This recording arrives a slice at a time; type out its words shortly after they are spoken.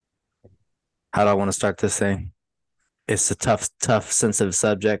How do I want to start this thing? It's a tough, sensitive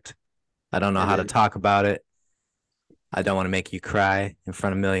subject. I don't know It how to is. talk about it. I don't want to make you cry in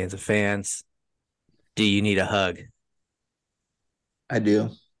front of millions of fans. Do you need a hug? I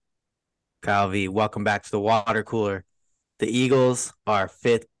do. Kyle V, welcome back to the water cooler. The Eagles are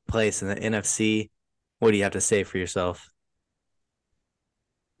fifth place in the NFC. What do you have to say for yourself?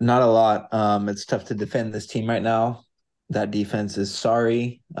 Not a lot. It's tough to defend this team right now. That defense is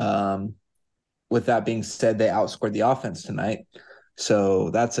sorry. With that being said, they outscored the offense tonight. So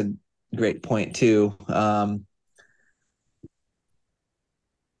that's a great point too. I'm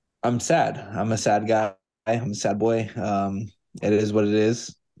sad. I'm a sad guy. I'm a sad boy. It is what it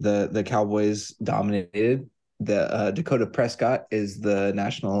is. The Cowboys dominated. The Dakota Prescott is the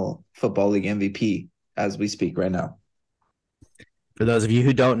National Football League MVP as we speak right now. For those of you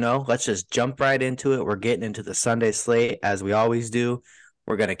who don't know, let's just jump right into it. We're getting into the Sunday slate as we always do.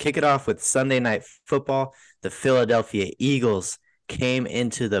 We're going to kick it off with Sunday night football. The Philadelphia Eagles came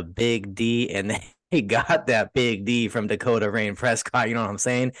into the Big D and they got that Big D from Dakota Rain Prescott. You know what I'm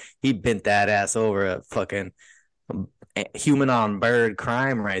saying? He bent that ass over a fucking human on bird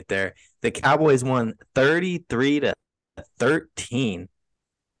crime right there. The Cowboys won 33-13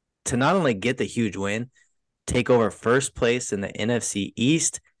 to not only get the huge win, take over first place in the NFC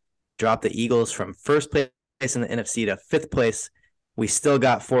East, drop the Eagles from first place in the NFC to fifth place. We still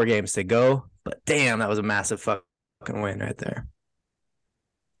got 4 games to go, but damn, that was a massive fucking win right there.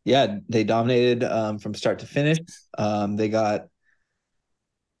 Yeah, they dominated from start to finish. They got,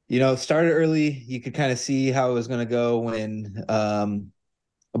 started early. You could kind of see how it was going to go when a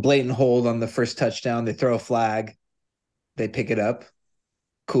blatant hold on the first touchdown. They throw a flag, they pick it up.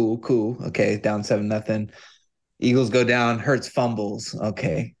 Cool, cool. Okay, down 7-0. Eagles go down, Hurts fumbles.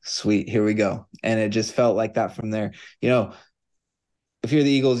 Okay, sweet. Here we go. And it just felt like that from there. If you're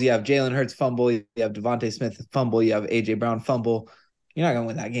the Eagles, you have Jalen Hurts fumble, you have Devontae Smith fumble, you have AJ Brown fumble. You're not gonna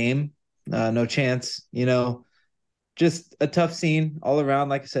win that game. No chance. Just a tough scene all around.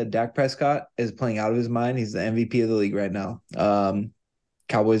 Like I said, Dak Prescott is playing out of his mind. He's the MVP of the league right now.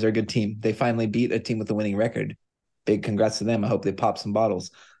 Cowboys are a good team. They finally beat a team with a winning record. Big congrats to them. I hope they pop some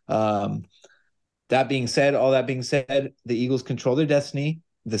bottles. All that being said, the Eagles control their destiny.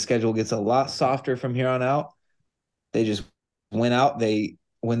 The schedule gets a lot softer from here on out. They just went out, they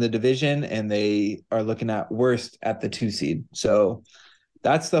win the division, and they are looking at worst at the 2 seed. So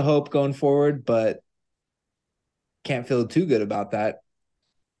that's the hope going forward, but can't feel too good about that.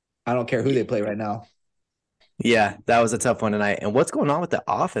 I don't care who they play right now. Yeah, that was a tough one tonight. And what's going on with the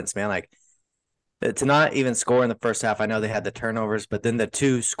offense, man? Like to not even score in the first half. I know they had the turnovers, but then the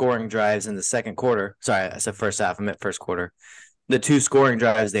two scoring drives in the second quarter. Sorry, I said first half. I meant first quarter. The two scoring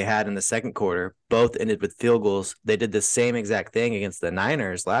drives they had in the second quarter both ended with field goals. They did the same exact thing against the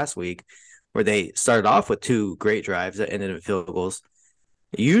Niners last week, where they started off with two great drives that ended in field goals.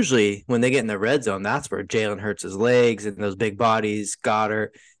 Usually, when they get in the red zone, that's where Jalen hurts his legs and those big bodies,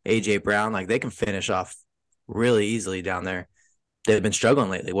 Goddard, AJ Brown, like they can finish off really easily down there. They've been struggling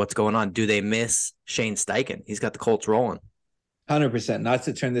lately. What's going on? Do they miss Shane Steichen? He's got the Colts rolling. 100%. Not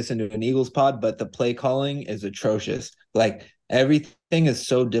to turn this into an Eagles pod, but the play calling is atrocious. Like everything is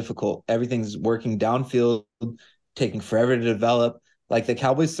so difficult. Everything's working downfield, taking forever to develop. Like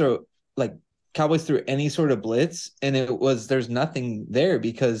like Cowboys threw any sort of blitz, and there's nothing there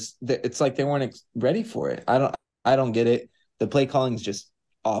because it's like they weren't ready for it. I don't get it. The play calling is just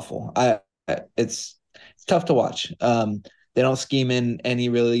awful. It's tough to watch. They don't scheme in any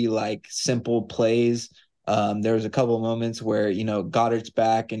really like simple plays. There was a couple of moments where Goddard's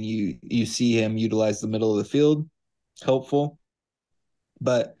back and you see him utilize the middle of the field, hopeful,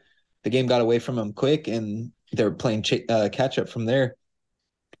 but the game got away from him quick, and they're playing catch up from there,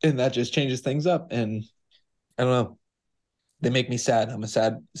 and that just changes things up. And I don't know, they make me sad. I'm a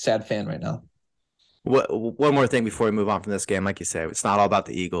sad fan right now. One more thing before we move on from this game, like you said, it's not all about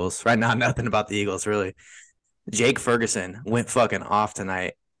the Eagles right now. Nothing about the Eagles really. Jake Ferguson went fucking off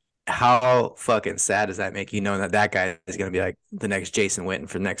tonight. How fucking sad does that make you knowing that that guy is going to be like the next Jason Witten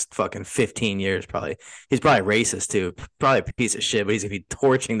for the next fucking 15 years? Probably. He's probably racist too. Probably a piece of shit, but he's going to be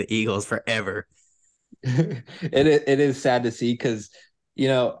torching the Eagles forever. It is sad to see because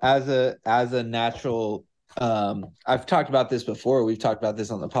as a natural, I've talked about this before. We've talked about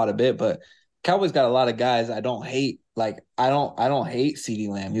this on the pod a bit, but Cowboys got a lot of guys I don't hate. Like I don't hate CeeDee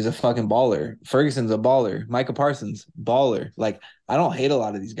Lamb. He's a fucking baller. Ferguson's a baller. Micah Parsons, baller. Like I don't hate a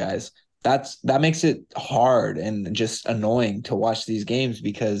lot of these guys. That makes it hard and just annoying to watch these games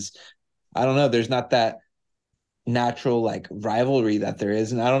because I don't know, there's not that natural like rivalry that there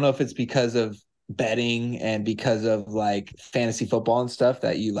is. And I don't know if it's because of betting and because of like fantasy football and stuff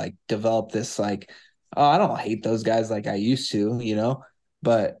that you like develop this like, oh, I don't hate those guys like I used to,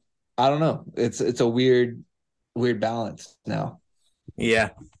 but I don't know. It's a weird balance now. Yeah.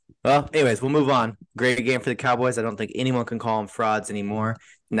 Well, anyways, we'll move on. Great game for the Cowboys. I don't think anyone can call them frauds anymore.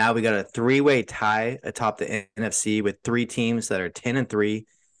 Now we got a three-way tie atop the NFC with three teams that are 10-3.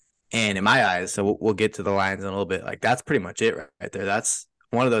 And in my eyes, so we'll get to the Lions in a little bit. Like that's pretty much it right there. That's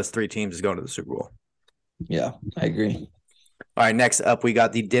one of those three teams is going to the Super Bowl. Yeah, I agree. All right, next up we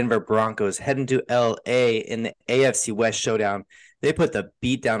got the Denver Broncos heading to LA in the AFC West showdown. They put the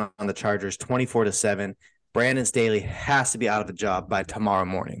beat down on the Chargers 24-7. Brandon Staley has to be out of a job by tomorrow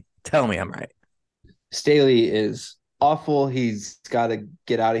morning. Tell me I'm right. Staley is awful. He's got to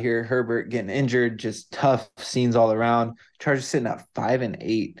get out of here. Herbert getting injured, just tough scenes all around. Chargers sitting at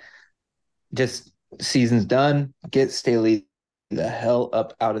 5-8. Just season's done. Get Staley the hell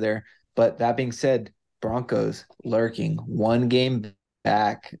up out of there. But that being said, Broncos lurking one game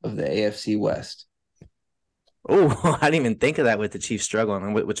back of the AFC West. Oh, I didn't even think of that with the Chiefs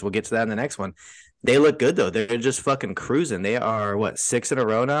struggling, which we'll get to that in the next one. They look good though. They're just fucking cruising. They are what, 6 in a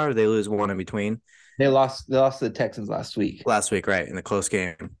row now, or they lose one in between? They lost to the Texans last week. Last week, right, in the close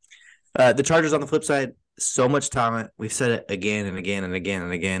game. The Chargers on the flip side, so much talent. We've said it again and again and again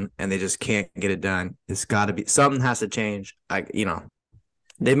and again, and they just can't get it done. It's got to be something has to change.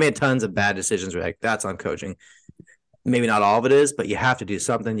 They've made tons of bad decisions. Like that's on coaching. Maybe not all of it is, but you have to do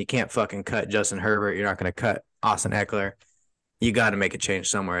something. You can't fucking cut Justin Herbert. You're not going to cut Austin Eckler. You got to make a change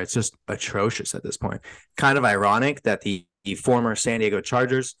somewhere. It's just atrocious at this point. Kind of ironic that the former San Diego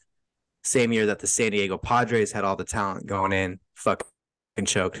Chargers, same year that the San Diego Padres had all the talent going in, fucking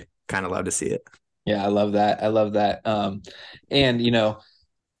choked. Kind of love to see it. Yeah, I love that. I love that. And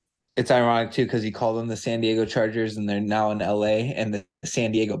it's ironic too because he called them the San Diego Chargers and they're now in LA, and the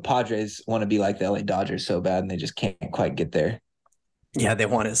San Diego Padres want to be like the LA Dodgers so bad and they just can't quite get there. Yeah, they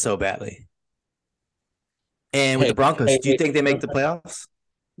want it so badly. And with Hey, the Broncos, do you think they real make the playoffs?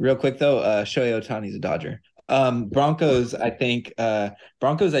 real quick though, Shohei Ohtani's a Dodger. Broncos, I do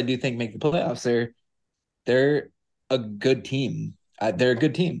think make the playoffs. They're a good team. They're a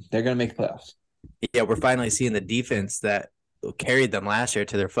good team. They're gonna make the playoffs. Yeah, we're finally seeing the defense that carried them last year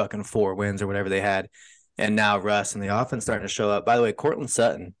to their fucking 4 wins or whatever they had. And now Russ and the offense starting to show up. By the way, Cortland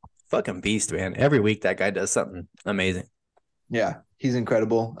Sutton, fucking beast, man. Every week that guy does something amazing. Yeah, he's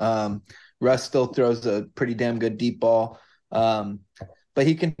incredible. Russ still throws a pretty damn good deep ball. But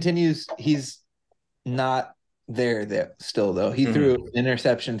he continues. He's not there still, though. He threw an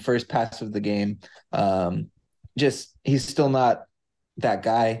interception first pass of the game. He's still not that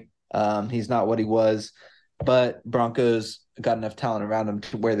guy. He's not what he was. But Broncos got enough talent around him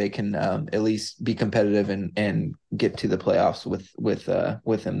to where they can at least be competitive and get to the playoffs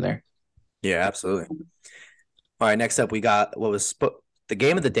with him there. Yeah, absolutely. All right, next up we got what was the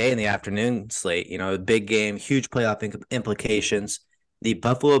game of the day in the afternoon slate. A big game, huge playoff implications. The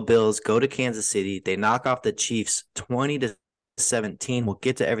Buffalo Bills go to Kansas City. They knock off the Chiefs 20-17. We'll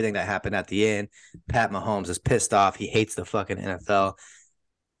get to everything that happened at the end. Pat Mahomes is pissed off. He hates the fucking NFL.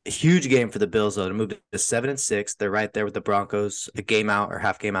 A huge game for the Bills, though, to move to 7-6. They're right there with the Broncos, a game out or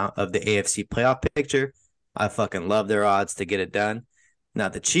half game out of the AFC playoff picture. I fucking love their odds to get it done. Now,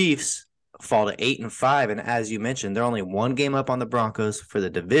 the Chiefs fall to 8-5, and as you mentioned, they're only one game up on the Broncos for the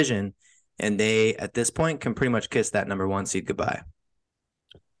division, and they, at this point, can pretty much kiss that number 1 seed goodbye.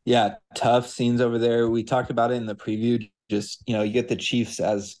 Yeah, tough scenes over there. We talked about it in the preview. Just, you get the Chiefs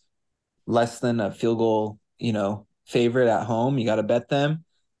as less than a field goal, favorite at home. You got to bet them.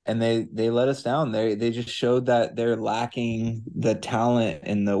 And they let us down. They just showed that they're lacking the talent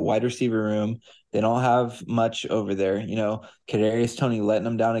in the wide receiver room. They don't have much over there. Kadarius Toney letting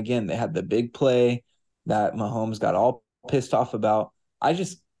them down again. They had the big play that Mahomes got all pissed off about. I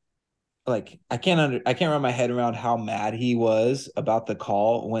just I can't wrap my head around how mad he was about the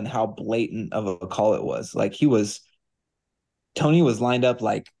call when how blatant of a call it was. Toney was lined up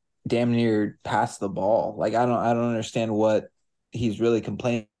damn near past the ball. I don't understand what he's really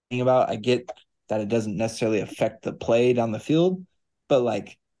complaining about. I get that it doesn't necessarily affect the play down the field, but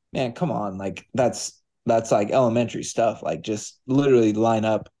man, come on. That's elementary stuff. Just literally line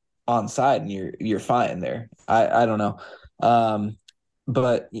up on side and you're fine there. I don't know.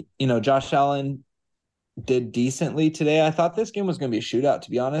 But Josh Allen did decently today. I thought this game was going to be a shootout,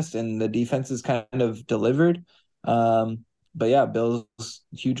 to be honest, and the defense is kind of delivered. But yeah, Bills,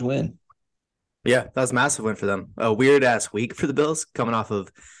 huge win. Yeah, that was a massive win for them. A weird ass week for the Bills, coming off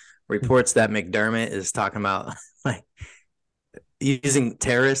of reports that McDermott is talking about using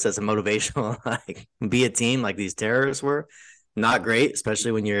terrorists as a motivational, be a team like these terrorists were. Not great,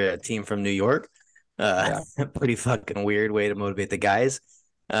 especially when you're a team from New York. Yeah. Pretty fucking weird way to motivate the guys.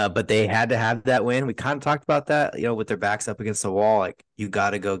 But they had to have that win. We kind of talked about that, with their backs up against the wall. Like, you got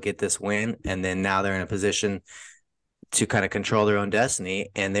to go get this win. And then now they're in a position to kind of control their own destiny.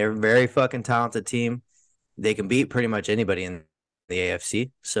 And they're a very fucking talented team. They can beat pretty much anybody in the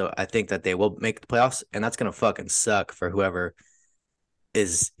AFC. So I think that they will make the playoffs. And that's going to fucking suck for whoever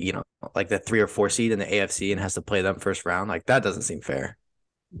is, like the 3 or 4 seed in the AFC and has to play them first round. Like, that doesn't seem fair.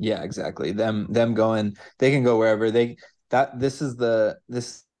 Yeah, exactly. Them going, they can go wherever this is the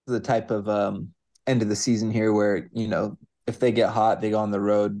type of end of the season here where, if they get hot, they go on the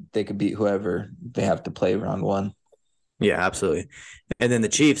road, they could beat whoever they have to play round one. Yeah, absolutely. And then the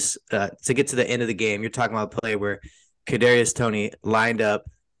Chiefs, to get to the end of the game, you're talking about a play where Kadarius Toney lined up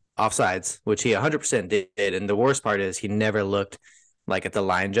offsides, which he 100% did. And the worst part is he never looked like at the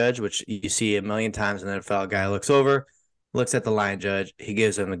line judge, which you see a million times in the NFL. Guy looks over, looks at the line judge. He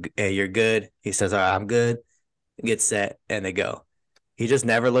gives him hey, you're good. He says, all right, I'm good. Gets set, and they go. He just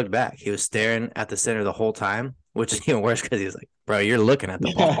never looked back. He was staring at the center the whole time, which is even worse because he was like, bro, you're looking at the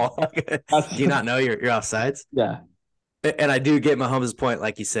Yeah. ball. Do you not know you're offsides? Yeah. And I do get Mahomes' point,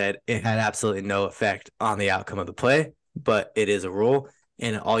 like you said, it had absolutely no effect on the outcome of the play, but it is a rule,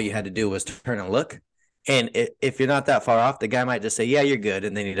 and all you had to do was turn and look. And if you're not that far off, the guy might just say, "Yeah, you're good,"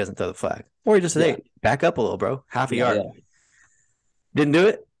 and then he doesn't throw the flag, or he just says, Yeah. "Hey, back up a little, bro, half a Yeah. yard." Yeah. Didn't do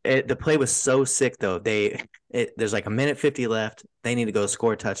it. The play was so sick though. There's like a minute 50 left. They need to go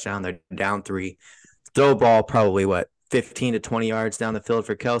score a touchdown. They're down 3. Throw a ball probably 15 to 20 yards down the field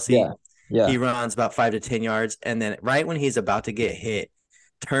for Kelsey. Yeah. Yeah. He runs about 5 to 10 yards, and then right when he's about to get hit,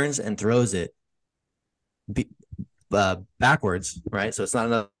 turns and throws it backwards, right? So it's not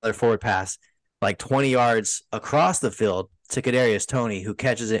another forward pass, like 20 yards across the field to Kadarius Toney, who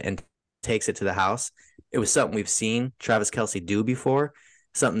catches it and takes it to the house. It was something we've seen Travis Kelsey do before.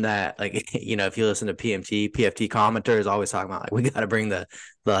 Something that, like, if you listen to PFT commenters always talking about, like, we got to bring the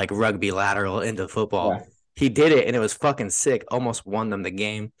like rugby lateral into football. Yeah. He did it, and it was fucking sick. Almost won them the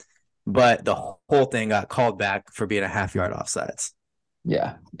game, but the whole thing got called back for being a half-yard offsides.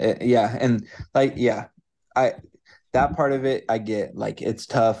 Yeah. Yeah. And like, yeah, I that part of it I get. Like, it's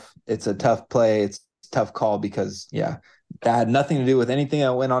tough. It's a tough play. It's a tough call because that had nothing to do with anything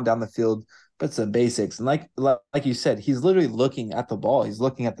that went on down the field, but it's the basics. And like you said, he's literally looking at the ball. He's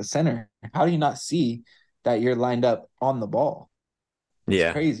looking at the center. How do you not see that you're lined up on the ball? It's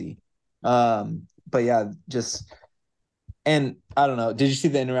Yeah. crazy. But yeah, just and I don't know. Did you see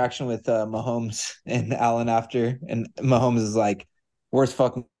the interaction with Mahomes and Allen after? And Mahomes is like, worst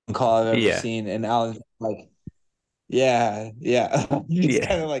fucking call I've ever Yeah. seen. And Allen's like, yeah, yeah. He's Yeah.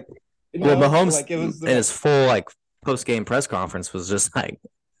 kind of like, Well, Mahomes like it was in his full like post game press conference was just like,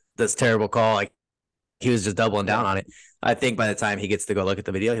 "This terrible call." Like, he was just doubling down on it. I think by the time he gets to go look at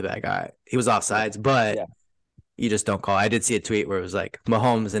the video, he'll be like, "All right, he was offsides, but yeah, you just don't call." I did see a tweet where it was like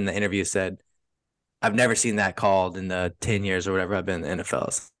Mahomes in the interview said, "I've never seen that called in the 10 years or whatever I've been in the NFL."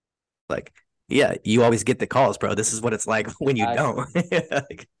 It's like, yeah, you always get the calls, bro. This is what it's like when you don't.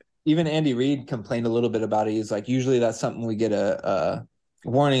 Like, even Andy Reid complained a little bit about it. He's like, usually that's something we get a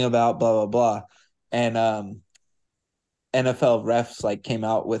warning about, blah blah blah. And NFL refs like came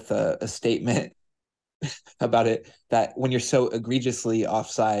out with a statement about it that when you're so egregiously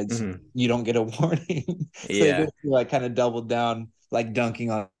offsides, you don't get a warning. So they yeah. basically like kind of doubled down, like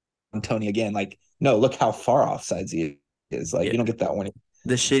dunking on Tony again. Like, no, look how far offsides he is. Like, Yeah. you don't get that warning.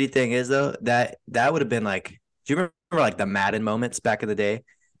 The shitty thing is though that would have been like, do you remember like the Madden moments back in the day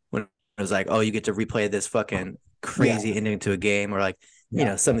when it was like, oh, you get to replay this fucking crazy ending to a game, or like,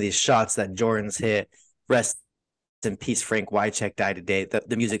 some of these shots that Jordan's hit. Rest in peace, Frank Wycheck died today.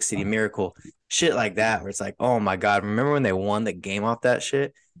 The Music City Miracle, shit like that, where it's like, oh my god, remember when they won the game off that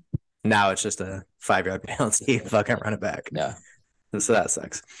shit? Now it's just a 5-yard penalty, fucking run it back. Yeah. So that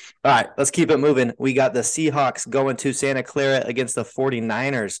sucks. All right, let's keep it moving. We got the Seahawks going to Santa Clara against the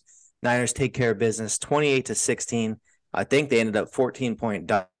 49ers. Niners take care of business 28-16. I think they ended up 14-point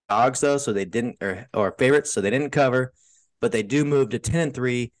dogs, though, so they didn't, or favorites, so they didn't cover, but they do move to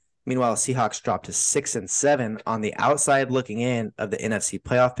 10-3. Meanwhile, Seahawks dropped to 6-7 on the outside looking in of the NFC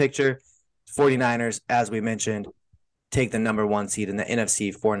playoff picture. 49ers, as we mentioned, take the number 1 seed in the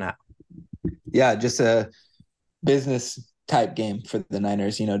NFC for now. Yeah, just a business type game for the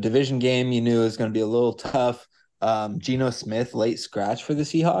Niners. Division game, you knew it was going to be a little tough. Geno Smith, late scratch for the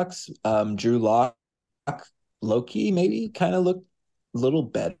Seahawks. Drew Lock, Loki, maybe kind of looked a little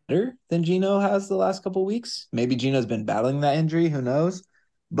better than Geno has the last couple of weeks. Maybe Geno's been battling that injury. Who knows?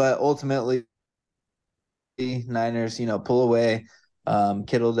 But ultimately, Niners, pull away.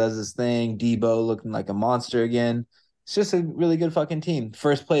 Kittle does his thing. Debo looking like a monster again. it's just a really good fucking team.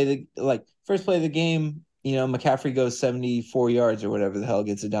 First play of the game, McCaffrey goes 74 yards or whatever the hell,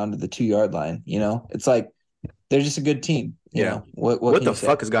 gets it down to the 2 yard line. It's like they're just a good team. Yeah. What What can the you say?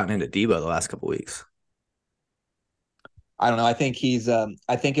 fuck has gotten into Debo the last couple weeks? I don't know. I think he's.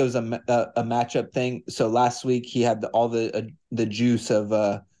 I think it was a matchup thing. So last week he had all the juice of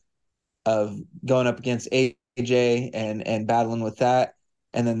going up against AJ and battling with that.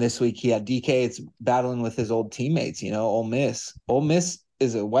 And then this week he had DK. It's battling with his old teammates. Ole Miss. Ole Miss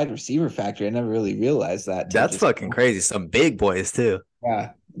is a wide receiver factory. I never really realized that till That's just fucking crazy. Some big boys too.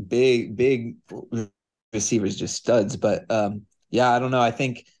 yeah, big receivers, just studs. But yeah, I don't know. I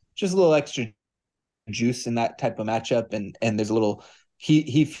think just a little extra juice in that type of matchup, and there's a little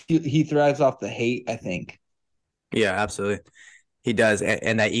he thrives off the hate, I think. Yeah, absolutely. He does.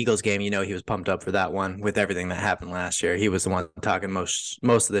 And that Eagles game, he was pumped up for that one with everything that happened last year. He was the one talking most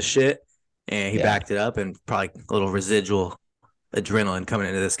of the shit, and he Yeah, backed it up, and probably a little residual adrenaline coming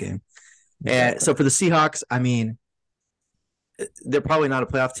into this game. And exactly. so for the Seahawks, I mean, they're probably not a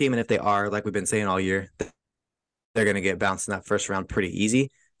playoff team, and if they are, like we've been saying all year, they're going to get bounced in that first round pretty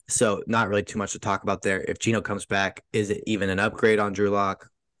easy. So not really too much to talk about there. If Geno comes back, is it even an upgrade on Drew Lock?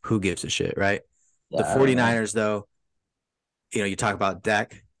 Who gives a shit, right? The Yeah, I don't know. 49ers, though, you talk about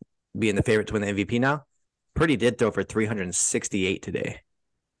Dak being the favorite to win the MVP now. Purdy did throw for 368 today.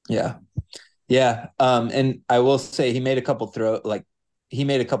 Yeah, yeah. And I will say he made a couple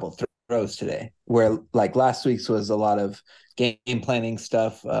throws today, where like last week's was a lot of game planning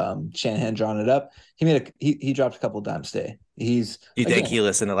stuff. Shanahan drawing it up. He dropped a couple dimes today. He's Do you think again. he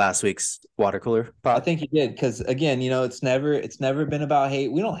listened to last week's water cooler I pod? think he did because again, it's never been about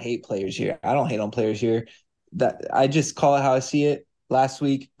hate. We don't hate players here. I don't hate on players here. That I just call it how I see it. Last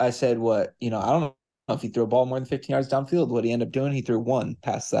week I said I don't know if he threw a ball more than 15 yards downfield. What he ended up doing, he threw one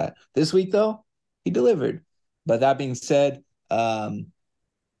past that. This week though, he delivered. But that being said,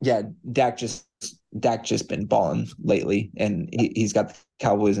 yeah, Dak just been balling lately, and he's got the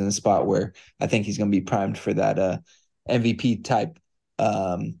Cowboys in a spot where I think he's going to be primed for that MVP type.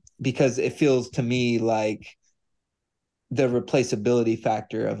 Because it feels to me like the replaceability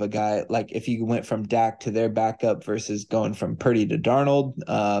factor of a guy, like if you went from Dak to their backup versus going from Purdy to Darnold,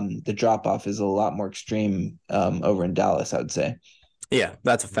 the drop off is a lot more extreme over in Dallas, I would say. Yeah,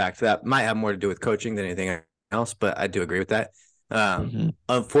 that's a fact. That might have more to do with coaching than anything else, but I do agree with that. Mm-hmm.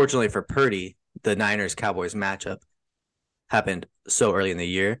 Unfortunately for Purdy, the Niners Cowboys matchup happened so early in the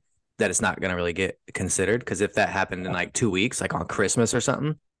year that it's not going to really get considered. Because if that happened in like 2 weeks, like on Christmas or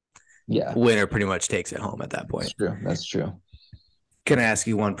something, Yeah, winner pretty much takes it home at that that's point. true. That's true. Can I ask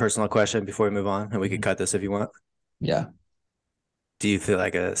you one personal question before we move on? And we could cut this if you want. Yeah, Do you feel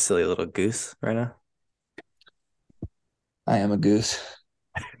like a silly little goose right now? I am a goose.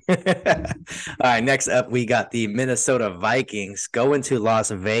 All right, next up, we got the Minnesota Vikings going to Las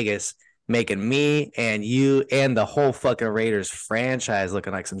Vegas, making me and you and the whole fucking Raiders franchise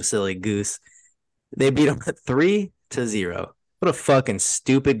looking like some silly goose. They beat them 3-0. What a fucking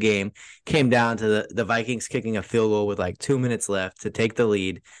stupid game. Came down to the Vikings kicking a field goal with like 2 minutes left to take the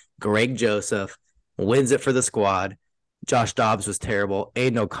lead. Greg Joseph wins it for the squad. Josh Dobbs was terrible.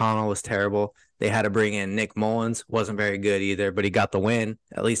 Aiden O'Connell was terrible. They had to bring in Nick Mullins. Wasn't very good either, but he got the win.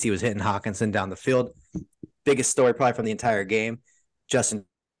 At least he was hitting Hawkinson down the field. Biggest story probably from the entire game. Justin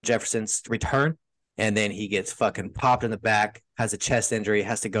Jefferson's return. And then he gets fucking popped in the back, has a chest injury,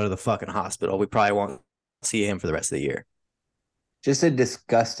 has to go to the fucking hospital. We probably won't see him for the rest of the year. Just a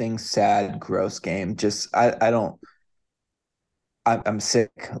disgusting, sad, gross game. Just I don't. I'm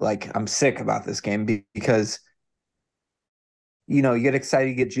sick. Like I'm sick about this game because you get excited,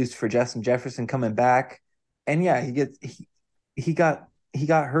 you get juiced for Justin Jefferson coming back, and yeah, he got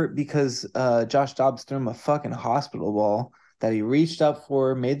hurt because Josh Dobbs threw him a fucking hospital ball that he reached up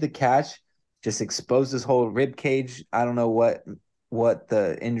for, made the catch, just exposed his whole rib cage. I don't know what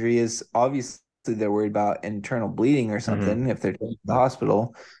the injury is. Obviously, they're worried about internal bleeding or Mm-hmm. something if they're taking to the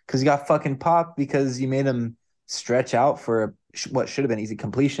hospital because he got fucking popped because you made him stretch out for what should have been easy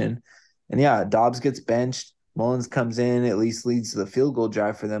completion. And yeah, Dobbs gets benched. Mullins comes in, at least leads to the field goal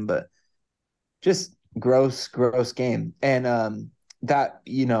drive for them, but just gross game. And that,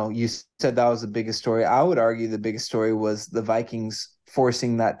 you said that was the biggest story. I would argue the biggest story was the Vikings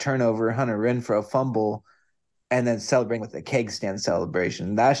forcing that turnover, Hunter Renfrow a fumble, and then celebrating with a keg stand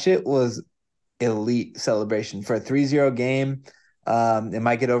celebration. That shit was elite celebration for a 3-0 game. It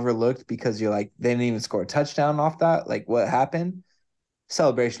might get overlooked because you're like, they didn't even score a touchdown off that. Like, what happened?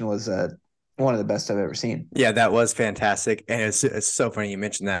 Celebration was one of the best I've ever seen. Yeah, that was fantastic. And it's so funny you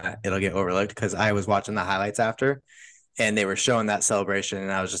mentioned that it'll get overlooked because I was watching the highlights after and they were showing that celebration.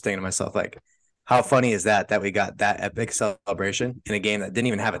 And I was just thinking to myself, like, How funny is that we got that epic celebration in a game that didn't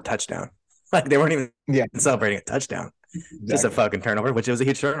even have a touchdown? Like they weren't even Yeah, celebrating a touchdown, just a exactly. fucking turnover, which was a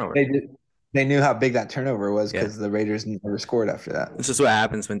huge turnover. They did. They knew how big that turnover was Yeah. because the Raiders never scored after that. It's just what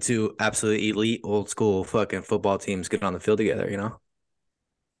happens when two absolute elite old school fucking football teams get on the field together, you know?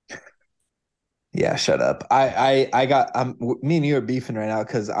 Yeah, shut up. I got me and you are beefing right now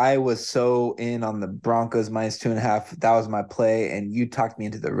because I was so in on the Broncos -2.5. That was my play, and you talked me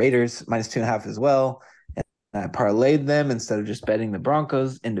into the Raiders -2.5 as well. And I parlayed them instead of just betting the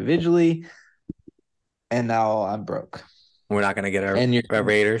Broncos individually, and now I'm broke. We're not gonna get And our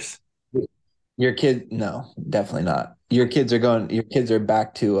Raiders. your kid, no, definitely not. Your kids are going. Your kids are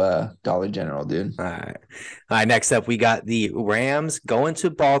back to Dollar General, dude. All right. All right. Next up, we got the Rams going to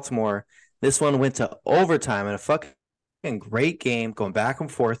Baltimore. This one went to overtime and a fucking great game going back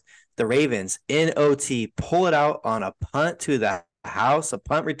and forth. The Ravens in OT pull it out on a punt to the house, a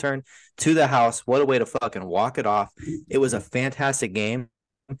punt return to the house. What a way to fucking walk it off. It was a fantastic game.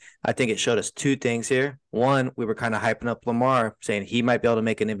 I think it showed us two things here. One, we were kind of hyping up Lamar, saying he might be able to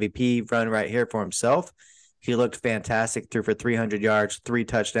make an MVP run right here for himself. He looked fantastic, threw for 300 yards, 3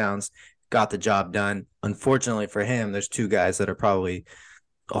 touchdowns, got the job done. Unfortunately for him, there's two guys that are probably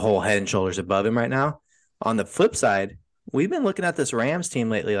a whole head and shoulders above him right now. On the flip side, we've been looking at this Rams team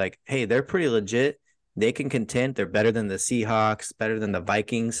lately like, hey, they're pretty legit. They can contend. They're better than the Seahawks, better than the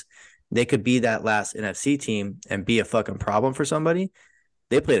Vikings. They could be that last NFC team and be a fucking problem for somebody.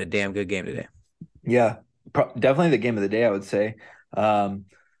 They played a damn good game today. Yeah, definitely the game of the day, I would say. Um,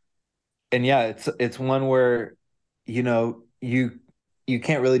 and yeah, it's one where you know you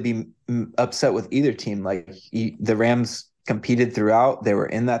can't really be upset with either team. Like the Rams competed throughout; they were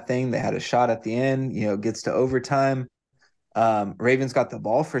in that thing. They had a shot at the end. You know, gets to overtime. Ravens got the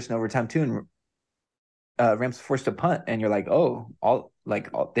ball first in overtime too, and Rams forced a punt. And you're like, oh,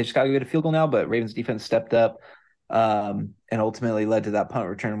 they just got to get a field goal now. But Ravens defense stepped up, and ultimately led to that punt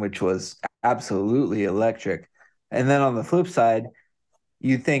return, which was absolutely electric. And then on the flip side,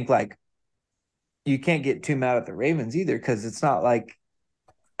 you think like you can't get too mad at the Ravens either because it's not like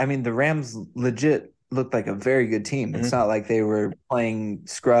I mean the Rams legit looked like a very good team. It's Mm-hmm. not like they were playing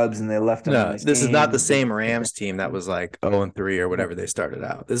scrubs and they left them in No, this this is not the game. same Rams team that was like 0-3 or whatever they started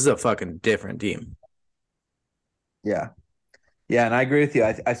out. This is a fucking different team. Yeah, yeah, and I agree with you.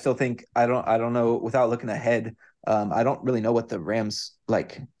 I still think I don't know without looking ahead. I don't really know what the Rams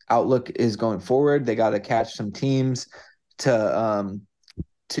like outlook is going forward. They got to catch some teams to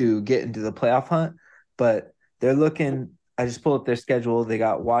get into the playoff hunt, but they're looking. I just pulled up their schedule. They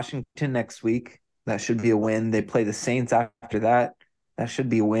got Washington next week. That should be a win. They play the Saints after that. That should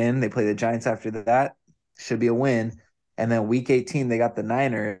be a win. They play the Giants after that. Should be a win. And then week 18, they got the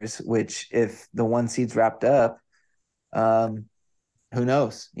Niners, which if the one seed's wrapped up, um, who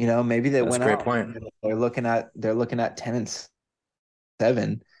knows? You know, maybe they That's a went great out. point. They're looking at 10-7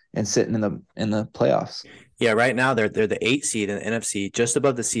 and sitting in the playoffs. Yeah, right now they're the 8 seed in the NFC, just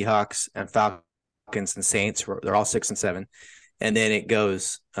above the Seahawks and Falcons and Saints. They're all 6-7, and then it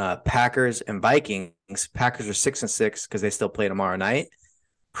goes Packers and Vikings. Packers are 6-6 because they still play tomorrow night.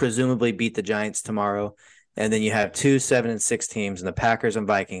 Presumably beat the Giants tomorrow, and then you have 2 7-6 teams, and the Packers and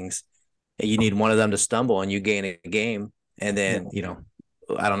Vikings. And you need one of them to stumble, and you gain a game, and then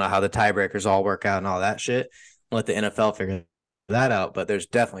I don't know how the tiebreakers all work out and all that shit. Let the NFL figure that out, but there's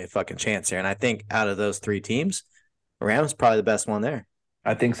definitely a fucking chance here. And I think out of those three teams, Rams probably the best one there.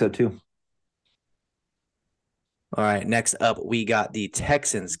 I think so too. All right, next up, we got the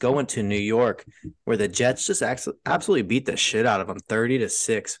Texans going to New York, where the Jets just absolutely beat the shit out of them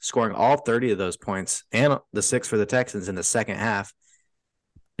 30-6, scoring all 30 of those points and the 6 for the Texans in the second half.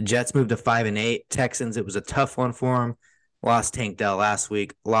 The Jets moved to 5-8. Texans, it was a tough one for them. Lost Tank Dell last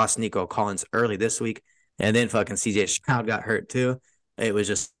week, lost Nico Collins early this week, and then fucking CJ Stroud got hurt too. It was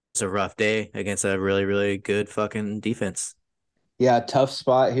just a rough day against a really, really good fucking defense. Yeah, tough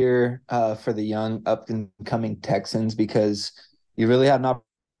spot here for the young up and coming Texans because you really had an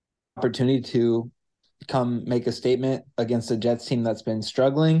opportunity to come make a statement against a Jets team that's been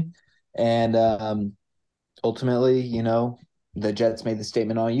struggling, and ultimately, the Jets made the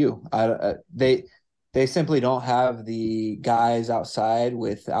statement on you. They simply don't have the guys outside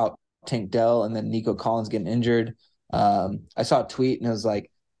without Tank Dell and then Nico Collins getting injured. I saw a tweet and it was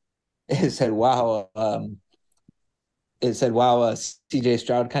like, it said, "Wow." CJ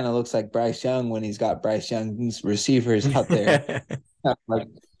Stroud kind of looks like Bryce Young when he's got Bryce Young's receivers out there. Like,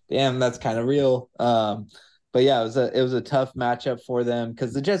 damn, that's kind of real. But yeah, it was a tough matchup for them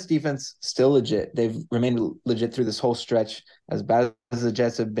because the Jets defense still legit. They've remained legit through this whole stretch, as bad as the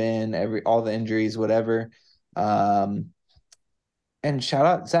Jets have been, all the injuries, whatever. And shout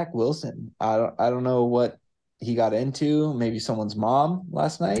out Zach Wilson. I don't know what he got into, maybe someone's mom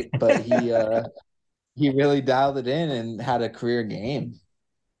last night, but he really dialed it in and had a career game.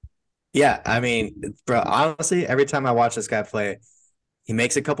 Yeah, I mean, bro, honestly, every time I watch this guy play, he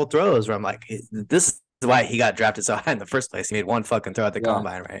makes a couple throws where I'm like, this is why he got drafted so high in the first place. He made one fucking throw at the Yeah,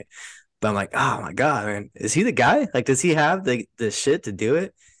 combine, right? But I'm like, oh my God, man, is he the guy? Like, does he have the shit to do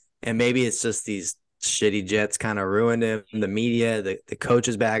it? And maybe it's just these shitty Jets kind of ruined him. The media, the coach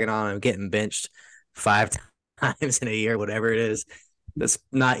is bagging on him, getting benched 5 times in a year, whatever it is. That's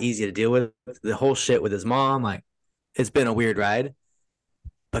not easy to deal with. The whole shit with his mom, like, it's been a weird ride.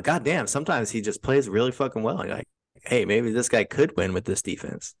 But goddamn, sometimes he just plays really fucking well. You're like, hey, maybe this guy could win with this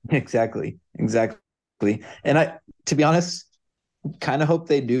defense. exactly. And to be honest, kind of hope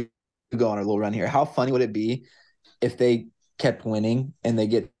they do go on a little run here. How funny would it be if they kept winning and they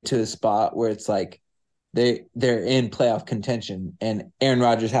get to a spot where it's like they're in playoff contention and Aaron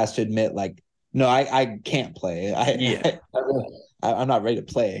Rodgers has to admit like, no, I can't play. Yeah. I'm not ready to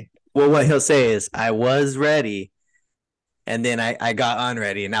play. Well, what he'll say is, I was ready, and then I got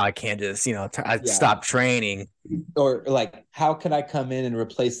unready, and now I can't just, I Yeah. stopped training. Or like, how could I come in and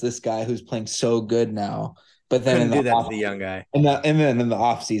replace this guy who's playing so good now? But then in Couldn't the do that to off the young guy. and then in the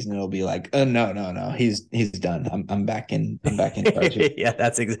off season it'll be like, oh no, he's done. I'm back in charge. Yeah,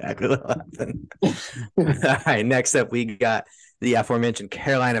 that's exactly what happened. All right, next up, we got the aforementioned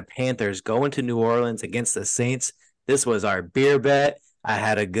Carolina Panthers going to New Orleans against the Saints. This was our beer bet. I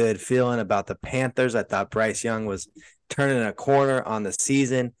had a good feeling about the Panthers. I thought Bryce Young was turning a corner on the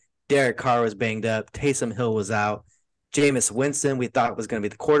season. Derek Carr was banged up. Taysom Hill was out. Jameis Winston, we thought was going to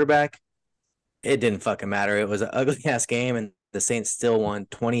be the quarterback. It didn't fucking matter. It was an ugly ass game, and the Saints still won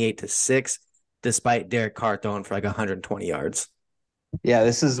 28-6, despite Derek Carr throwing for like 120 yards. Yeah,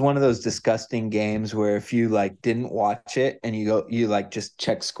 this is one of those disgusting games where if you like didn't watch it and you like just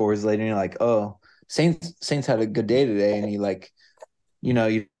check scores later and you're like, oh, Saints had a good day today, and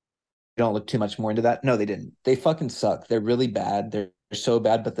you don't look too much more into that. No, they didn't. They fucking suck. They're really bad. They're so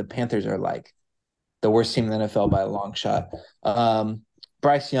bad, but the Panthers are like the worst team in the NFL by a long shot.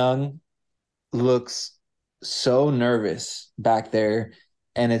 Bryce Young looks so nervous back there,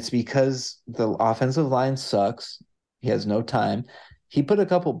 and it's because the offensive line sucks. He has no time. He put a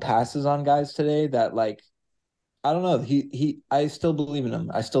couple passes on guys today that like I don't know. I still believe in him.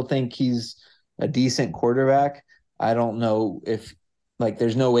 I still think he's a decent quarterback. I don't know if like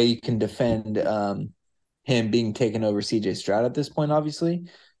there's no way you can defend him being taken over CJ Stroud at this point, obviously.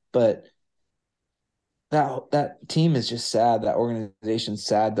 But that team is just sad. That organization's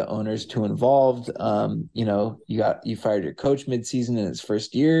sad. The owner's too involved. You fired your coach midseason in his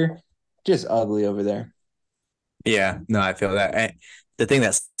first year. Just ugly over there. Yeah, no, I feel that. The thing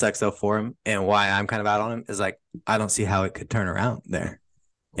that sucks though for him and why I'm kind of out on him is like I don't see how it could turn around there.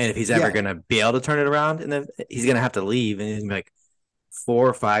 And if he's ever Yeah, gonna be able to turn it around, and then he's gonna have to leave, and he's like 4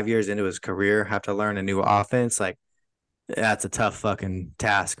 or 5 years into his career, have to learn a new offense. Like that's a tough fucking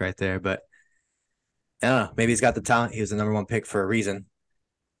task right there. But I don't know. Maybe he's got the talent. He was the number one pick for a reason.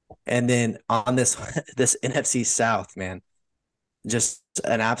 And then on this this NFC South, man, just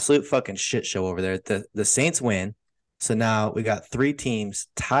an absolute fucking shit show over there. The Saints win. So now we got three teams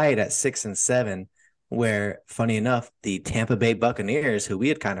tied at 6-7, where funny enough, the Tampa Bay Buccaneers, who we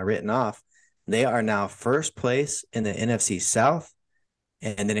had kind of written off, they are now first place in the NFC South.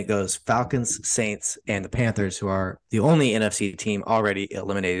 And then it goes Falcons, Saints, and the Panthers, who are the only NFC team already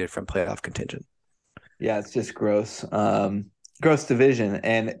eliminated from playoff contention. yeah, it's just gross. Gross division,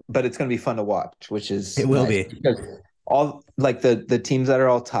 but it's going to be fun to watch, which It is will nice be. because all like the teams that are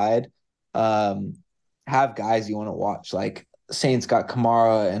all tied um, have guys you want to watch. Like Saints got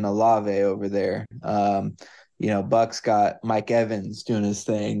Kamara and Olave over there. Bucks got Mike Evans doing his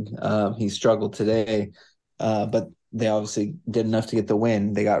thing. He struggled today, but they obviously did enough to get the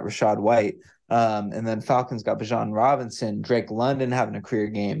win. They got Rashad White. And then Falcons got Bijan Robinson, Drake London having a career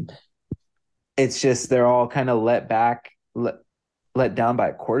game. It's just they're all kind of let down by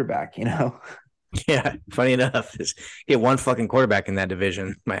a quarterback. Yeah, funny enough, get one fucking quarterback in that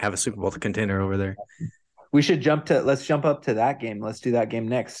division might have a Super Bowl contender over there. Let's jump up to that game. Let's do that game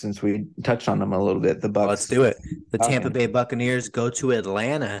next since we touched on them a little bit. The Let's Bucks. do it. The Tampa Falcons. Bay Buccaneers go to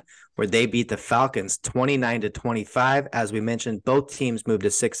Atlanta, where they beat the Falcons 29-25. As we mentioned, both teams moved to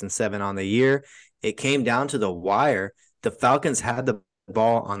 6-7 on the year. It came down to the wire. The Falcons had the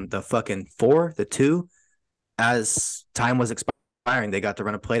ball on the fucking 4-2. As time was expiring, they got to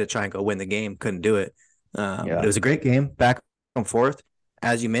run a play to try and go win the game. Couldn't do it. But it was a great game, back and forth.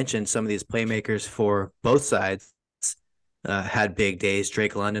 As you mentioned, some of these playmakers for both sides had big days.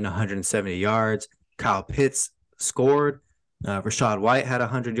 Drake London, 170 yards. Kyle Pitts scored. Rashad White had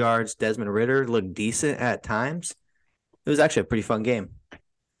 100 yards. Desmond Ritter looked decent at times. It was actually a pretty fun game.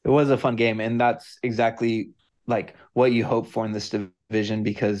 It was a fun game, and that's exactly like what you hope for in this division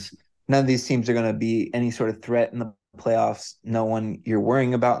because none of these teams are going to be any sort of threat in the playoffs. No one you're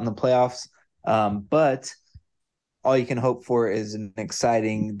worrying about in the playoffs. But all you can hope for is an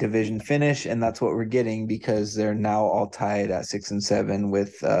exciting division finish, and that's what we're getting because they're now all tied at 6-7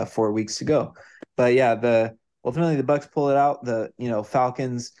 with 4 weeks to go. But yeah, the ultimately the Bucks pull it out. The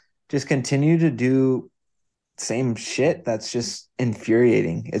Falcons just continue to do same shit. That's just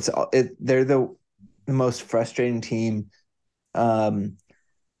infuriating. They're the most frustrating team. Um,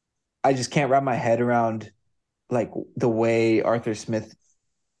 I just can't wrap my head around like the way Arthur Smith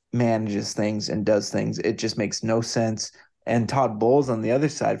manages things and does things. It just makes no sense. And Todd Bowles on the other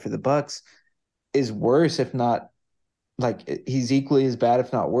side for the Bucks is worse, if not like he's equally as bad,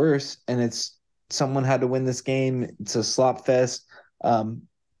 if not worse. And it's someone had to win this game. It's a slop fest.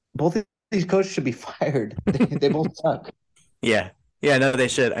 Both of these coaches should be fired. They both suck. Yeah. Yeah, no, they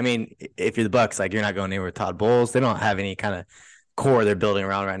should. I mean, if you're the Bucks, like you're not going anywhere with Todd Bowles. They don't have any kind of core they're building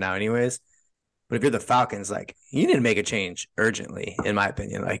around right now, anyways. But if you're the Falcons, like you need to make a change urgently, in my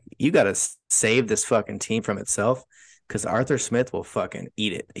opinion. Like you got to save this fucking team from itself because Arthur Smith will fucking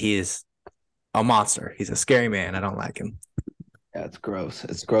eat it. He is a monster. He's a scary man. I don't like him. Yeah, it's gross.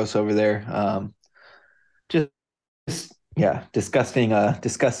 It's gross over there. Just yeah, disgusting.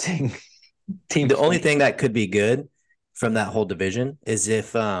 Disgusting team The only play. thing that could be good from that whole division is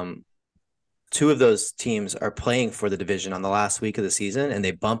if two of those teams are playing for the division on the last week of the season and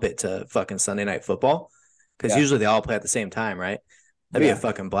they bump it to fucking Sunday Night Football because Yeah, usually they all play at the same time, right? That'd be a yeah.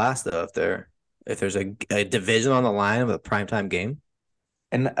 fucking blast though if there's a division on the line of a primetime game.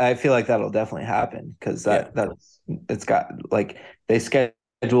 And I feel like that'll definitely happen because Yeah, that's it's got like they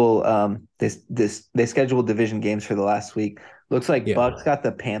schedule they schedule division games for the last week. Looks like yeah. Bucks got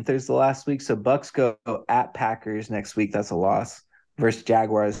the Panthers the last week, so Bucks go at Packers next week. That's a loss. Versus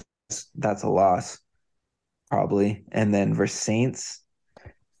Jaguars, that's a loss probably, and then versus Saints.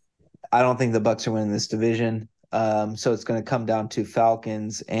 I don't think the Bucks are winning this division. So it's going to come down to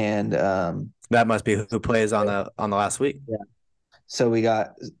Falcons and That must be who plays on the last week. So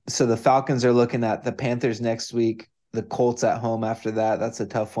the Falcons are looking at the Panthers next week, the Colts at home after that. That's a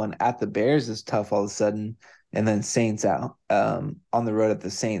tough one. At the Bears is tough all of a sudden, and then Saints out on the road at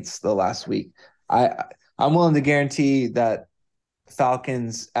the Saints the last week. I'm willing to guarantee that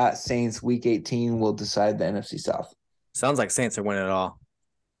Falcons at Saints week 18 will decide the NFC South. Sounds like Saints are winning it all.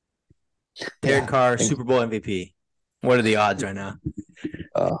 Derek Yeah. Carr, Super Bowl MVP. What are the odds right now?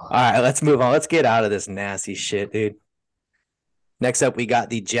 Uh, All right, let's move on. Let's get out of this nasty shit, dude. Next up, we got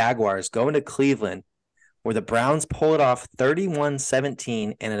the Jaguars going to Cleveland, where the Browns pull it off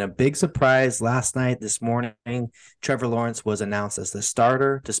 31-17. And in a big surprise last night, this morning, Trevor Lawrence was announced as the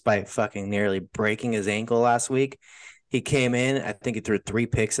starter, despite fucking nearly breaking his ankle last week. He came in, I think he threw 3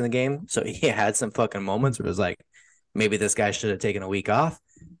 picks in the game. So he had some fucking moments where it was like, maybe this guy should have taken a week off.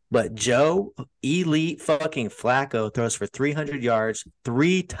 But Joe, elite fucking Flacco, throws for 300 yards,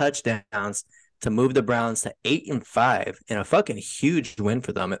 3 touchdowns to move the Browns to 8-5 and a fucking huge win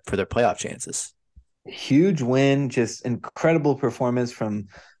for them for their playoff chances. Huge win, just incredible performance from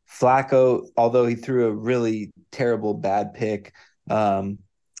Flacco, although he threw a really terrible bad pick.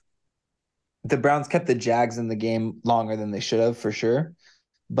 The Browns kept the Jags in the game longer than they should have for sure.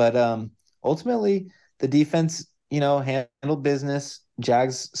 But ultimately, the defense, handled business.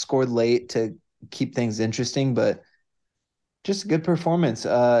 Jags scored late to keep things interesting, but just a good performance.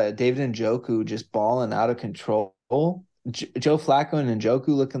 David Njoku just balling out of control. Joe Flacco and Njoku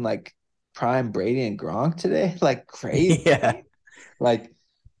looking like prime Brady and Gronk today, like crazy. Yeah. Like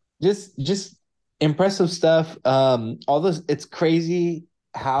just impressive stuff. All this, it's crazy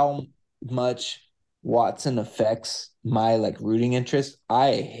how much Watson affects my like rooting interest.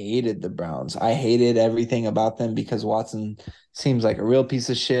 I hated the Browns. I hated everything about them because Watson seems like a real piece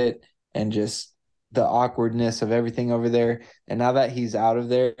of shit and just the awkwardness of everything over there. And now that he's out of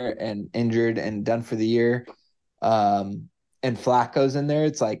there and injured and done for the year, and Flacco's in there,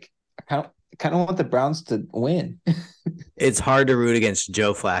 it's like I kind of want the Browns to win. It's hard to root against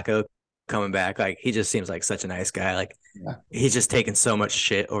Joe Flacco coming back. Like he just seems like such a nice guy. Like Yeah. he's just taken so much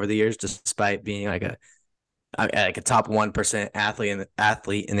shit over the years, despite being like a top 1%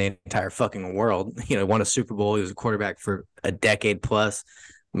 athlete in the entire fucking world. Won a Super Bowl. He was a quarterback for a decade plus,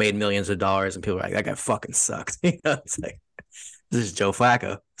 made millions of dollars, and people are like, that guy fucking sucks. It's like this is Joe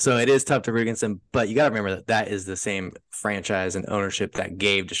Flacco. So it is tough to root against him, but you got to remember that is the same franchise and ownership that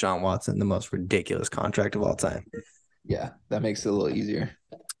gave Deshaun Watson the most ridiculous contract of all time. Yeah, that makes it a little easier.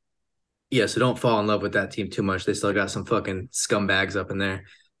 Yeah, so don't fall in love with that team too much. They still got some fucking scumbags up in there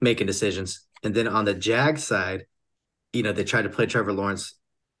making decisions. And then on the Jags side, they tried to play Trevor Lawrence.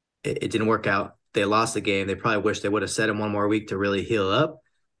 It didn't work out. They lost the game. They probably wish they would have set him one more week to really heal up,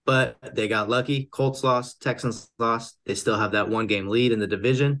 but they got lucky. Colts lost, Texans lost. They still have that 1 game lead in the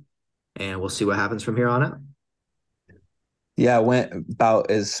division, and we'll see what happens from here on out. Yeah, it went about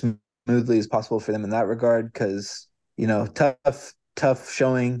as smoothly as possible for them in that regard because, tough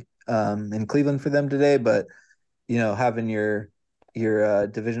showing in Cleveland for them today, but having your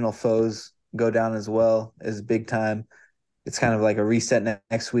divisional foes go down as well is big time. It's kind of like a reset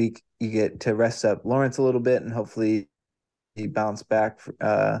next week. You get to rest up Lawrence a little bit and hopefully he bounce back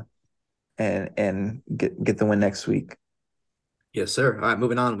and get the win next week. Yes, sir. All right,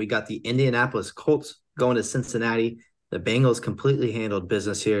 moving on. We got the Indianapolis Colts going to Cincinnati. The Bengals completely handled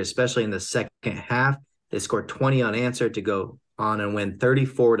business here, especially in the second half. They scored 20 unanswered to go on and win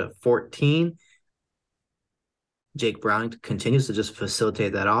 34-14. Jake Browning continues to just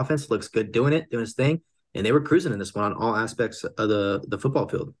facilitate that offense. Looks good doing it, doing his thing. And they were cruising in this one on all aspects of the football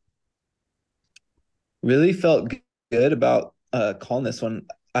field. Really felt good about calling this one.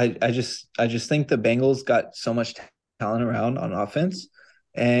 I just think the Bengals got so much talent around on offense,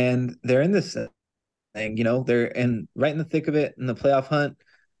 and they're in this thing. They're right in the thick of it in the playoff hunt.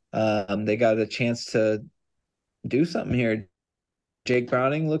 They got a chance to do something here. Jake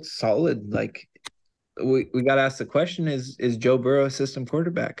Browning looks solid. Like we got to ask the question: Is Joe Burrow a system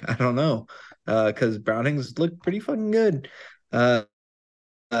quarterback? I don't know, because Browning's looked pretty fucking good. Uh,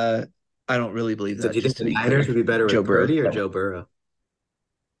 uh, I don't really believe So that. do you think Just to the be Niners clear, would be better Joe with Burrow. Purdy or Joe Burrow?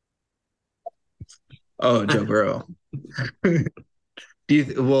 Oh, Joe Burrow.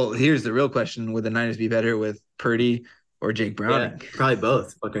 Well, here's the real question: Would the Niners be better with Purdy or Jake Yeah, Browning? probably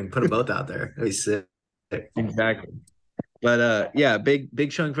both. Fucking put them both out there. That'd be sick. Exactly. But yeah,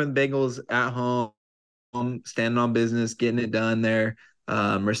 big showing from the Bengals at home, standing on business, getting it done there.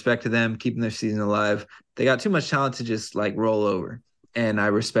 Respect to them, keeping their season alive. They got too much talent to just like roll over, and I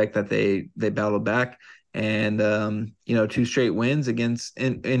respect that they battled back. And 2 straight wins against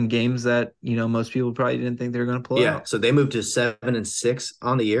in games that most people probably didn't think they were going to pull Yeah, out. so they moved to 7-6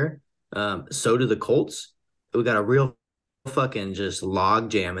 on the year. So do the Colts. We got a real fucking just log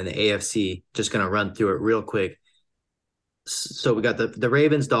jam in the AFC. Just gonna run through it real quick. So we got the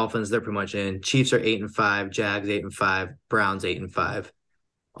Ravens, Dolphins. They're pretty much in. Chiefs are 8-5. Jags 8-5. Browns 8-5.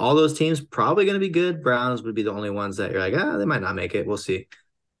 All those teams probably gonna be good. Browns would be the only ones that you're like, they might not make it. We'll see.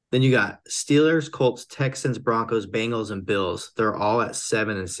 Then you got Steelers, Colts, Texans, Broncos, Bengals, and Bills. They're all at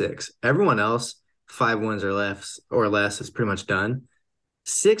 7-6. Everyone else, 5 wins or less is pretty much done.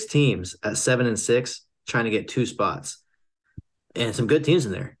 6 teams at 7-6 trying to get 2 spots. And some good teams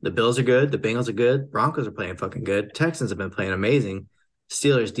in there. The Bills are good, the Bengals are good, Broncos are playing fucking good. Texans have been playing amazing.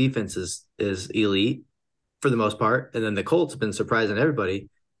 Steelers defense is elite for the most part. And then the Colts have been surprising everybody.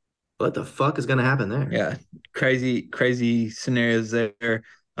 What the fuck is gonna happen there? Yeah, crazy scenarios there.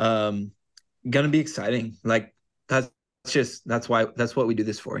 Um, gonna be exciting. Like that's what we do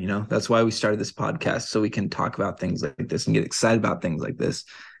this for. That's why we started this podcast so we can talk about things like this and get excited about things like this.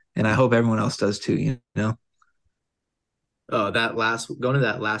 And I hope everyone else does too. Oh, going to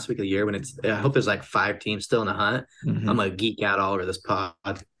that last week of the year when I hope there's like 5 teams still in the hunt. I'm Mm-hmm. gonna geek out all over this pod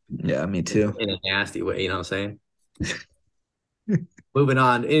Yeah, me too. in a nasty way, you know what I'm saying? Moving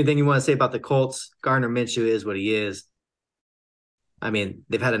on. Anything you want to say about the Colts? Gardner Minshew is what he is. I mean,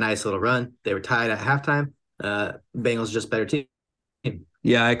 they've had a nice little run. They were tied at halftime. Bengals just better team.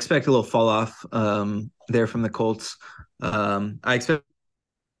 Yeah, I expect a little fall off there from the Colts. I expect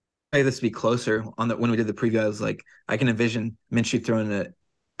this to be closer on the when we did the preview. I was like, I can envision Minshew throwing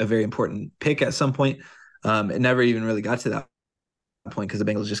a very important pick at some point. It never even really got to that point because the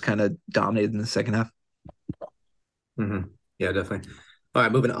Bengals just kind of dominated in the second half. Mm-hmm. Yeah, definitely. All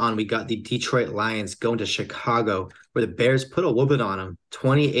right, moving on. We got the Detroit Lions going to Chicago, where the Bears put a whooping on them,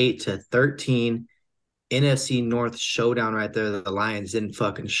 28-13. NFC North showdown right there. The Lions didn't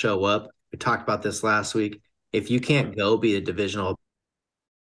fucking show up. We talked about this last week. If you can't go be a divisional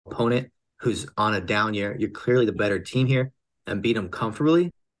opponent who's on a down year, you're clearly the better team here and beat them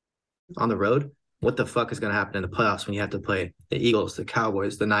comfortably on the road. What the fuck is going to happen in the playoffs when you have to play the Eagles, the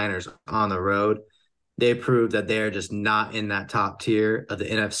Cowboys, the Niners on the road? They proved that they're just not in that top tier of the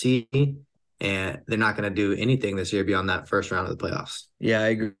NFC, and they're not going to do anything this year beyond that first round of the playoffs. Yeah,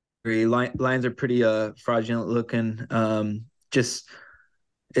 I agree. Lions are pretty fraudulent looking. Just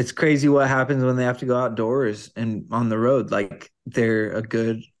it's crazy what happens when they have to go outdoors and on the road. Like they're a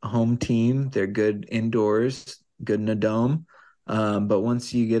good home team, they're good indoors, good in a dome. But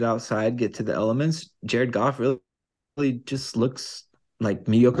once you get outside, get to the elements, Jared Goff really just looks like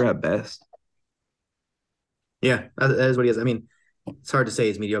mediocre at best. Yeah, that is what he is. I mean, it's hard to say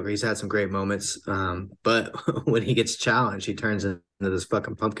he's mediocre. He's had some great moments, but when he gets challenged, he turns into this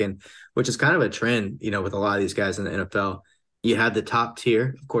fucking pumpkin, which is kind of a trend, with a lot of these guys in the NFL. You have the top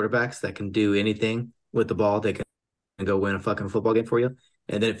tier of quarterbacks that can do anything with the ball. They can go win a fucking football game for you,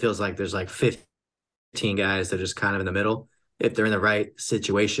 and then it feels like there's like 15 guys that are just kind of in the middle. If they're in the right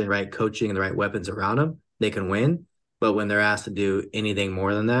situation, right coaching, and the right weapons around them, they can win. But when they're asked to do anything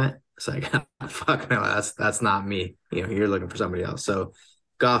more than that, it's like, fuck no, that's not me. You're looking for somebody else. So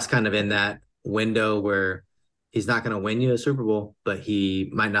Goff's kind of in that window where he's not going to win you a Super Bowl, but he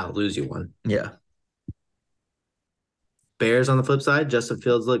might not lose you one. Yeah. Bears on the flip side, Justin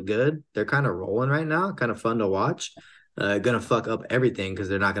Fields look good. They're kind of rolling right now, kind of fun to watch. Gonna fuck up everything because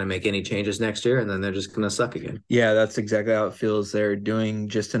they're not gonna make any changes next year, and then they're just gonna suck again. Yeah, that's exactly how it feels. They're doing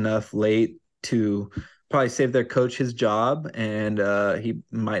just enough late to probably save their coach his job, and he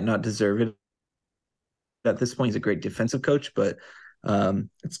might not deserve it at this point. He's a great defensive coach, but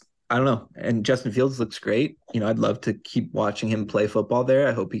it's I don't know. And Justin Fields looks great. I'd love to keep watching him play football there.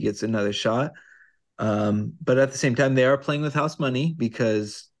 I hope he gets another shot. But at the same time, they are playing with house money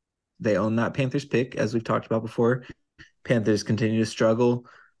because they own that Panthers pick, as we've talked about before. Panthers continue to struggle,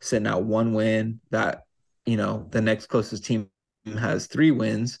 sitting out one win. That, the next closest team has 3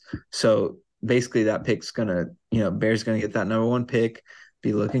 wins. So basically that pick's gonna, Bears gonna get that number 1 pick,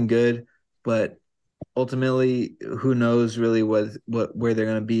 be looking good. But ultimately, who knows really where they're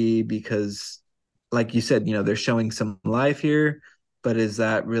gonna be, because like you said, they're showing some life here, but is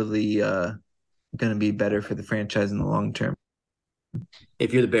that really gonna be better for the franchise in the long term?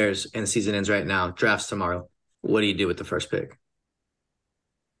 If you're the Bears and the season ends right now, drafts tomorrow, what do you do with the first pick?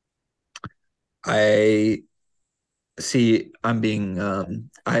 I see. I'm being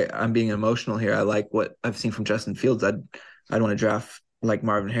emotional here. I like what I've seen from Justin Fields. I'd want to draft like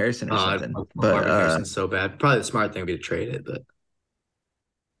Marvin Harrison or something. But Marvin Harrison's so bad. Probably the smart thing would be to trade it, but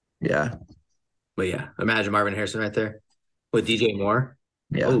yeah, yeah, imagine Marvin Harrison right there with DJ Moore.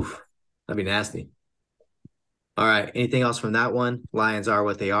 yeah. Oof, that'd be nasty. All right, anything else from that one? Lions are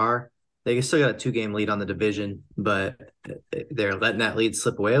what they are. They still got a 2-game lead on the division, but they're letting that lead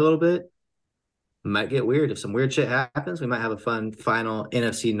slip away a little bit. Might get weird. If some weird shit happens, we might have a fun final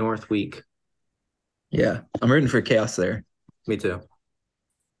NFC North week. Yeah, I'm rooting for chaos there. Me too.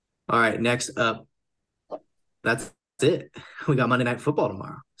 All right, next up, that's it. We got Monday Night Football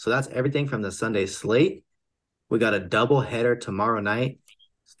tomorrow. So that's everything from the Sunday slate. We got a double header tomorrow night.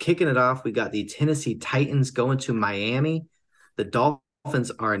 Kicking it off, we got the Tennessee Titans going to Miami. The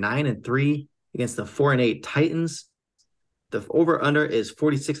Dolphins are 9-3 against the 4-8 Titans. The over-under is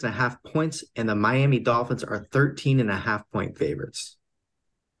 46.5 points, and the Miami Dolphins are 13.5-point favorites.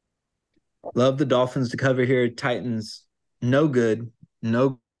 Love the Dolphins to cover here. Titans, no good.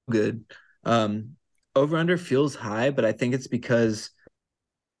 No good. Over-under feels high, but I think it's because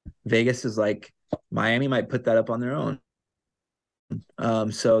Vegas is like, Miami might put that up on their own.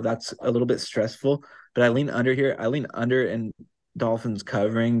 So that's a little bit stressful. But I lean under here. I lean under and Dolphins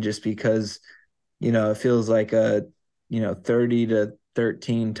covering just because, it feels like a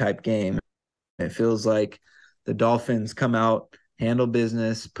 30-13 type game. It feels like the Dolphins come out, handle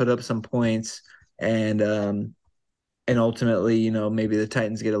business, put up some points, and ultimately, maybe the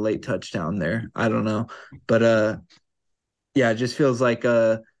Titans get a late touchdown there. I don't know. But yeah, it just feels like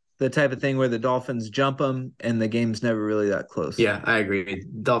the type of thing where the Dolphins jump them and the game's never really that close. Yeah, I agree.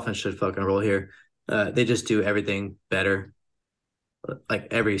 Dolphins should fucking roll here. They just do everything better. Like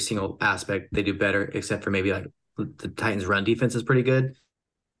every single aspect they do better, except for maybe like the Titans' run defense is pretty good.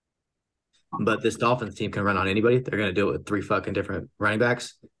 But this Dolphins team can run on anybody. They're going to do it with 3 fucking different running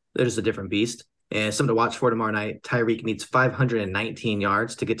backs. They're just a different beast. And something to watch for tomorrow night. Tyreek needs 519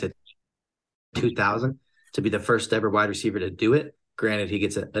 yards to get to 2,000 to be the first ever wide receiver to do it. Granted, he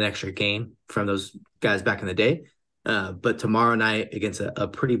gets an extra game from those guys back in the day. But tomorrow night against a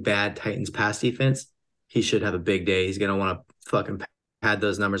pretty bad Titans pass defense, he should have a big day. He's going to want to fucking pad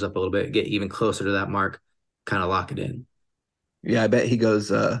those numbers up a little bit, get even closer to that mark, kind of lock it in. Yeah, I bet he goes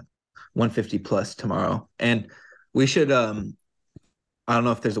 150 plus tomorrow. And we should I don't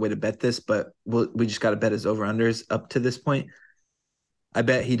know if there's a way to bet this, but we just got to bet his over-unders up to this point. I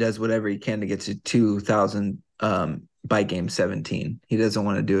bet he does whatever he can to get to 2,000 by game 17. He doesn't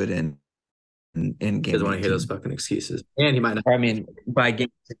want to do it in game. He doesn't want to hear those fucking excuses. And he might not. I mean, by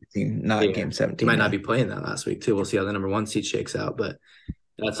game 16, not game 17. He might not be playing that last week, too. We'll see how the number 1 seed shakes out. But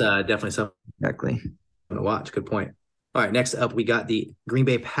that's definitely something exactly to watch. Good point. All right, next up, we got the Green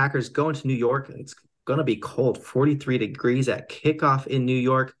Bay Packers going to New York. It's going to be cold, 43 degrees at kickoff in New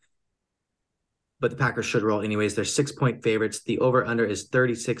York. but the Packers should roll anyways. They're 6-point favorites. The over-under is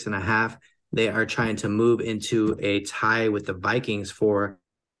 36.5. They are trying to move into a tie with the Vikings for,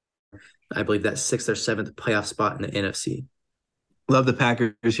 I believe, that 6th or 7th playoff spot in the NFC. Love the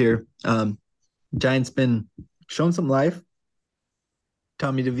Packers here. Giants been showing some life.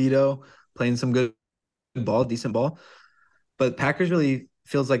 Tommy DeVito playing some good ball, decent ball. But Packers really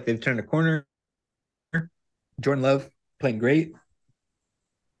feels like they've turned a corner. Jordan Love playing great.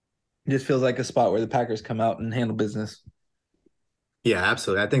 It just feels like a spot where the Packers come out and handle business. Yeah,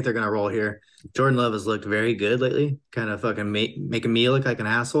 absolutely. I think they're going to roll here. Jordan Love has looked very good lately, kind of fucking making me look like an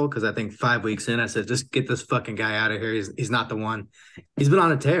asshole because I think 5 weeks in, I said, just get this fucking guy out of here. He's not the one. He's been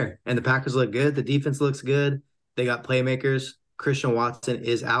on a tear, and the Packers look good. The defense looks good. They got playmakers. Christian Watson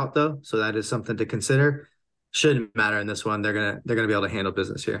is out, though, so that is something to consider. Shouldn't matter in this one. They're gonna be able to handle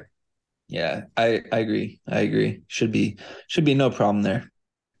business here. Yeah, I agree. Should be no problem there.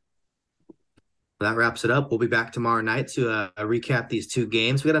 That wraps it up. We'll be back tomorrow night to recap these 2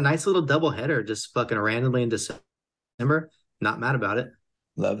 games. We got a nice little doubleheader just fucking randomly in December. Not mad about it.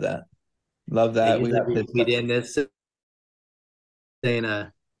 Love that. We did this. Saying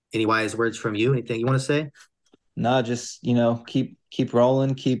any wise words from you? Anything you want to say? No, just keep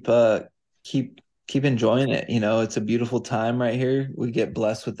rolling, keep enjoying it. It's a beautiful time right here. We get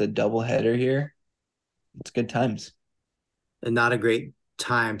blessed with a doubleheader here. It's good times. And not a great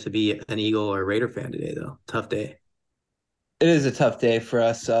time to be an Eagle or Raider fan today, though. Tough day. It is a tough day for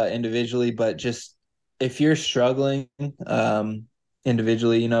us individually, but just if you're struggling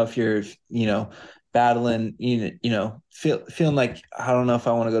individually, if you're battling, feeling like I don't know if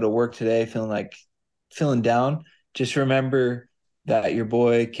I want to go to work today, feeling down, just remember that your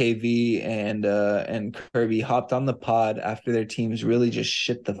boy KV and Kirby hopped on the pod after their teams really just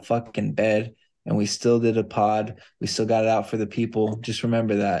shit the fucking bed. And we still did a pod. We still got it out for the people. Just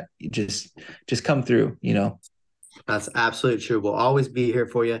remember that. You just come through, That's absolutely true. We'll always be here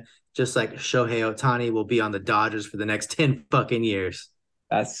for you. Just like Shohei Ohtani will be on the Dodgers for the next 10 fucking years.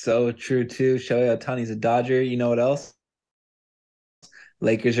 That's so true, too. Shohei Ohtani's a Dodger. You know what else?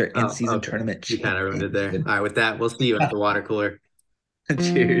 Lakers are in-season tournament. You kind of ruined it there. All right, with that, we'll see you at the water cooler.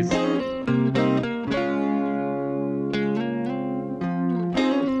 Cheers.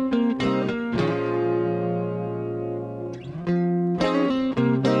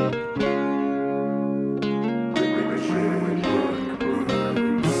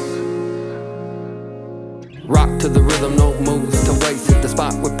 Rock to the rhythm, no moves to waste. Hit the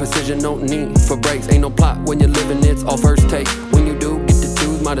spot with precision, no need for breaks. Ain't no plot when you're living, it's all first take. When you do get to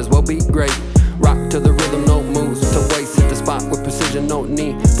choose, might as well be great. Rock to the rhythm, no moves to waste. Hit the spot with precision, no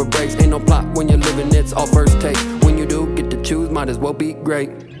need for breaks. Ain't no plot when you're living, it's all first take. When you do get to choose, might as well be great.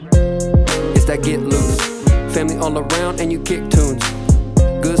 It's that get loose. Family all around and you kick tunes.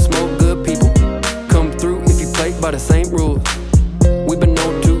 Good smoke, good people. Come through if you play by the same rules. We've been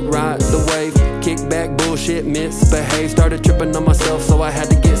known to ride the wave. Kick back, bullshit, misbehave. Started tripping on myself, so I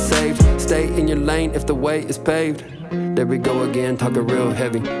had to get saved. Stay in your lane if the way is paved. There we go again, talking real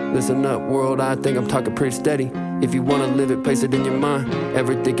heavy. Listen up, world, I think I'm talking pretty steady. If you wanna live it, place it in your mind.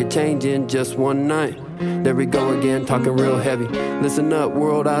 Everything could change in just one night. There we go again, talking real heavy. Listen up,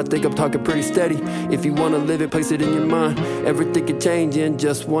 world, I think I'm talking pretty steady. If you wanna live it, place it in your mind. Everything could change in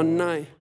just one night.